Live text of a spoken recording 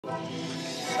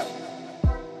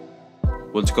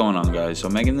What's going on, guys? So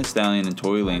Megan Thee Stallion and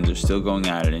Tory Lanez are still going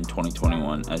at it in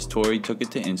 2021 as Tory took it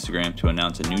to Instagram to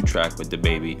announce a new track with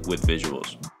DaBaby with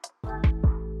visuals.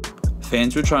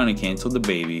 Fans were trying to cancel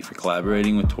DaBaby for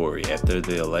collaborating with Tory after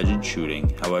the alleged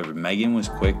shooting. However, Megan was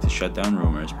quick to shut down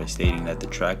rumors by stating that the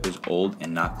track was old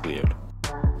and not cleared.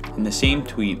 In the same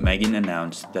tweet, Megan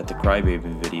announced that the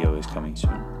Crybaby video is coming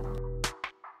soon.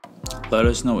 Let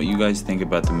us know what you guys think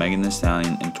about the Megan Thee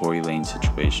Stallion and Tory Lanez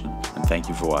situation, and thank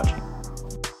you for watching.